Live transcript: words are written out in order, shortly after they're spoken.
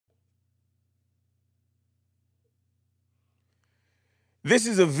This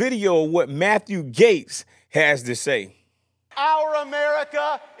is a video of what Matthew Gaetz has to say. Our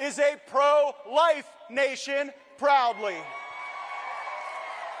America is a pro-life nation, proudly.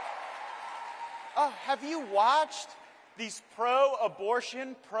 Have you watched these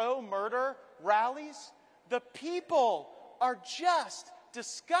pro-abortion, pro-murder rallies? The people are just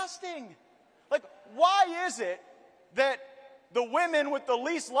disgusting. Like, why is it that the women with the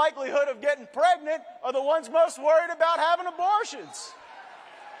least likelihood of getting pregnant are the ones most worried about having abortions?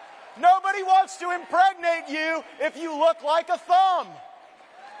 Nobody wants to impregnate you if you look like a thumb.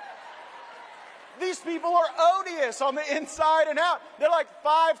 These people are odious on the inside and out. They're like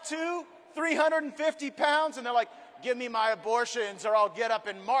 5'2", 350 pounds, and they're like, give me my abortions or I'll get up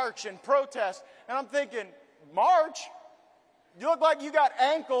and march and protest. And I'm thinking, march? You look like you got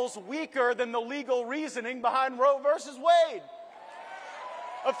ankles weaker than the legal reasoning behind Roe versus Wade.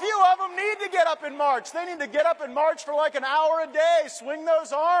 A few of them need to get up and march. They need to get up and march for like an hour a day, swing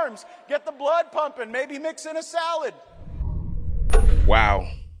those arms, get the blood pumping, maybe mix in a salad. Wow.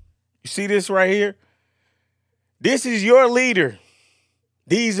 You see this right here? This is your leader.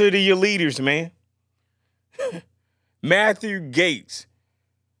 These are your leaders, man. Matthew Gaetz,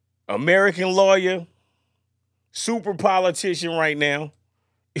 American lawyer, super politician right now.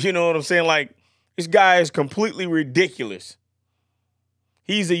 You know what I'm saying? Like, this guy is completely ridiculous.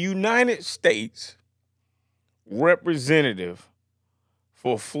 He's a United States representative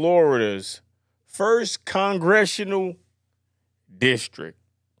for Florida's 1st congressional district.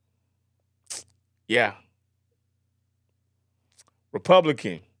 Yeah.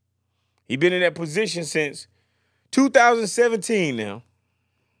 Republican. He's been in that position since 2017 now.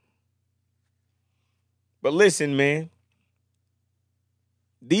 But listen, man,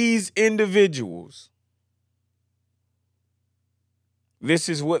 these individuals, this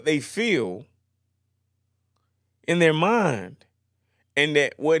is what they feel in their mind. And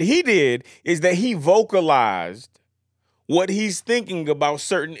that what he did is that he vocalized what he's thinking about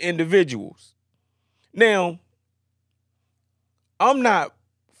certain individuals. Now, I'm not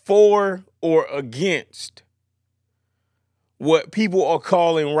for or against what people are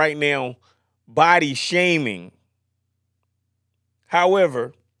calling right now body shaming.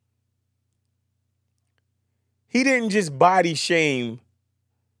 However, he didn't just body shame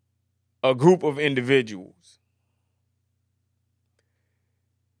a group of individuals.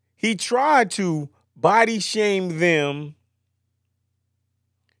 He tried to body shame them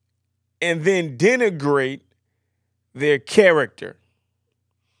and then denigrate their character.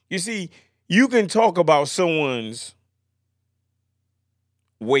 You see, you can talk about someone's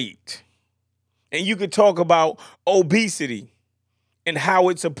weight, and you could talk about obesity and how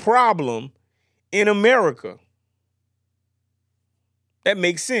it's a problem in America. That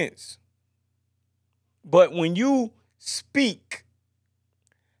makes sense. But when you speak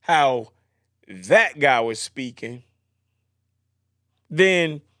how that guy was speaking,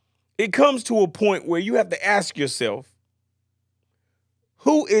 then it comes to a point where you have to ask yourself,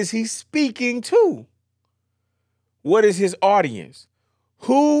 who is he speaking to? What is his audience?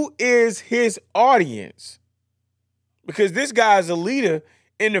 Who is his audience? Because this guy is a leader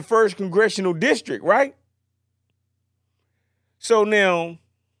in the 1st congressional district, right? So now,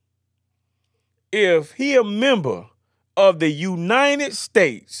 if he a member of the United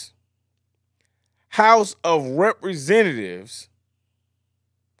States House of Representatives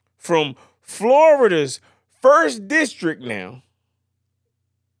from Florida's 1st district now,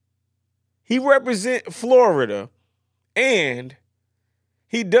 he represents Florida, and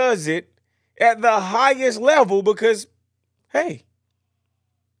he does it at the highest level because, hey,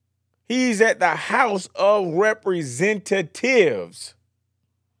 he's at the House of Representatives.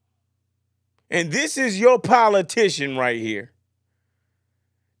 And this is your politician right here.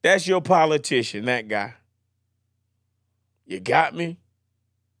 That's your politician, that guy. You got me?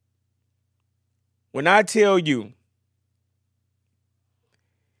 When I tell you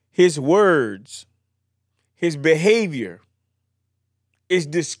his words, his behavior is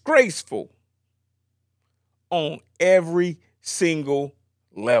disgraceful on every single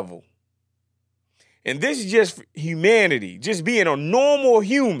level. And this is just humanity, just being a normal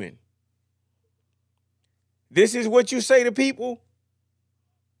human. This is what you say to people,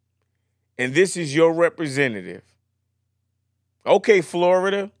 and this is your representative. Okay,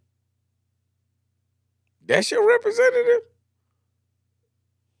 Florida, that's your representative?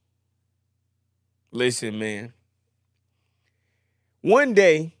 Listen, man. One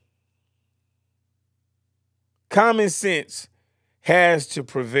day, common sense has to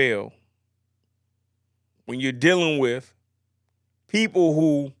prevail when you're dealing with people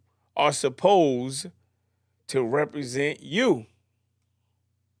who are supposed to represent you.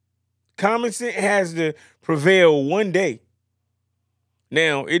 Common sense has to prevail one day.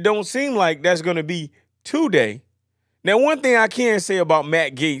 Now, it don't seem like that's going to be today. Now, one thing I can say about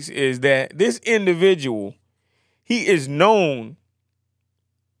Matt Gaetz is that this individual, he is known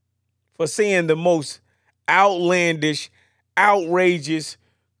for saying the most outlandish, outrageous,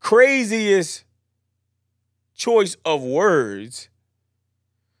 craziest choice of words,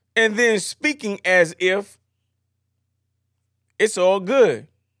 and then speaking as if it's all good.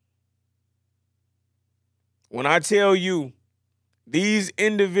 When I tell you these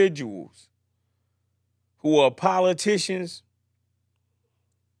individuals who are politicians,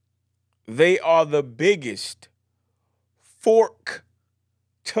 they are the biggest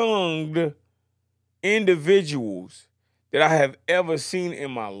fork-tongued individuals that I have ever seen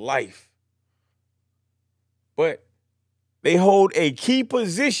in my life. But they hold a key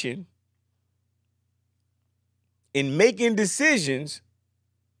position in making decisions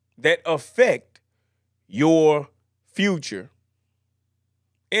that affect your future.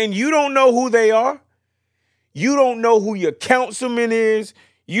 And you don't know who they are. You don't know who your councilman is.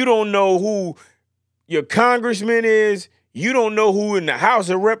 You don't know who your congressman is. You don't know who in the House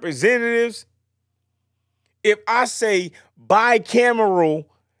of Representatives. If I say bicameral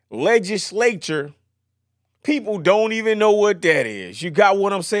legislature, people don't even know what that is. You got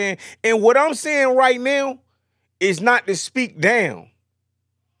what I'm saying? And what I'm saying right now is not to speak down,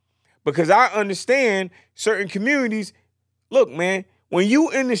 because I understand certain communities. Look, man, when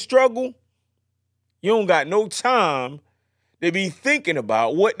you in the struggle, you don't got no time to be thinking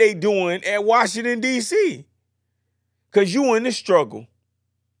about what they doing at Washington, D.C., because you in the struggle.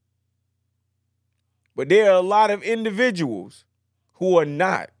 But there are a lot of individuals who are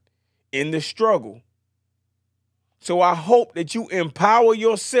not in the struggle. So I hope that you empower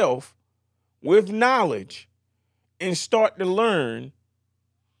yourself with knowledge and start to learn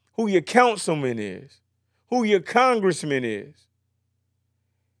who your councilman is, who your congressman is.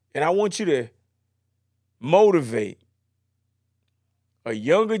 And I want you to motivate a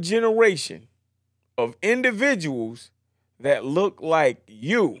younger generation of individuals that look like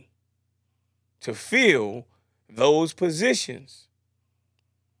you to fill those positions.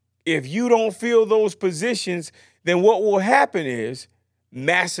 If you don't fill those positions, then what will happen is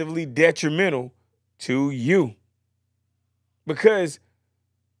massively detrimental to you. Because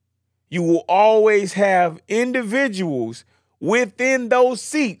you will always have individuals within those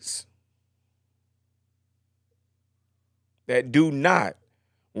seats that do not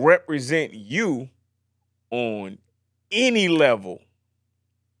represent you on any level.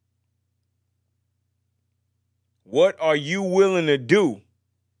 What are you willing to do?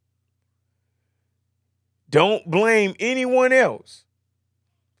 Don't blame anyone else.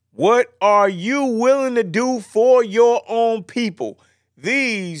 What are you willing to do for your own people?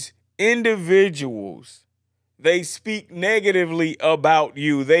 These individuals, they speak negatively about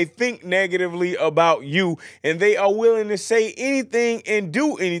you. They think negatively about you, and they are willing to say anything and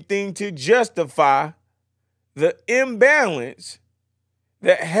do anything to justify the imbalance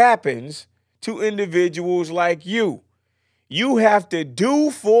that happens to individuals like you. You have to do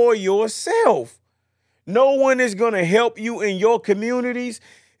for yourself. No one is going to help you in your communities.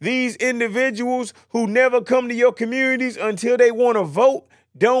 These individuals who never come to your communities until they want to vote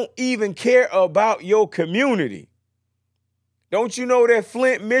don't even care about your community. Don't you know that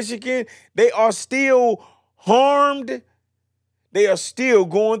Flint, Michigan, they are still harmed? They are still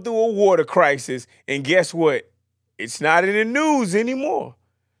going through a water crisis. And guess what? It's not in the news anymore,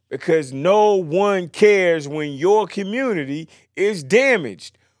 because no one cares when your community is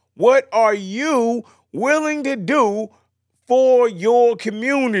damaged. What are you willing to do for your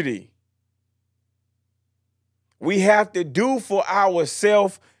community? We have to do for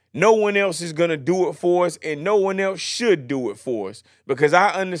ourselves. No one else is going to do it for us, and no one else should do it for us, because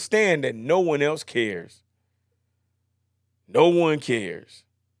I understand that no one else cares. No one cares.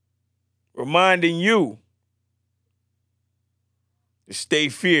 Reminding you to stay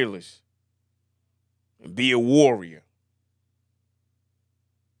fearless and be a warrior.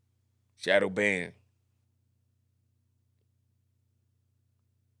 Shadow Band.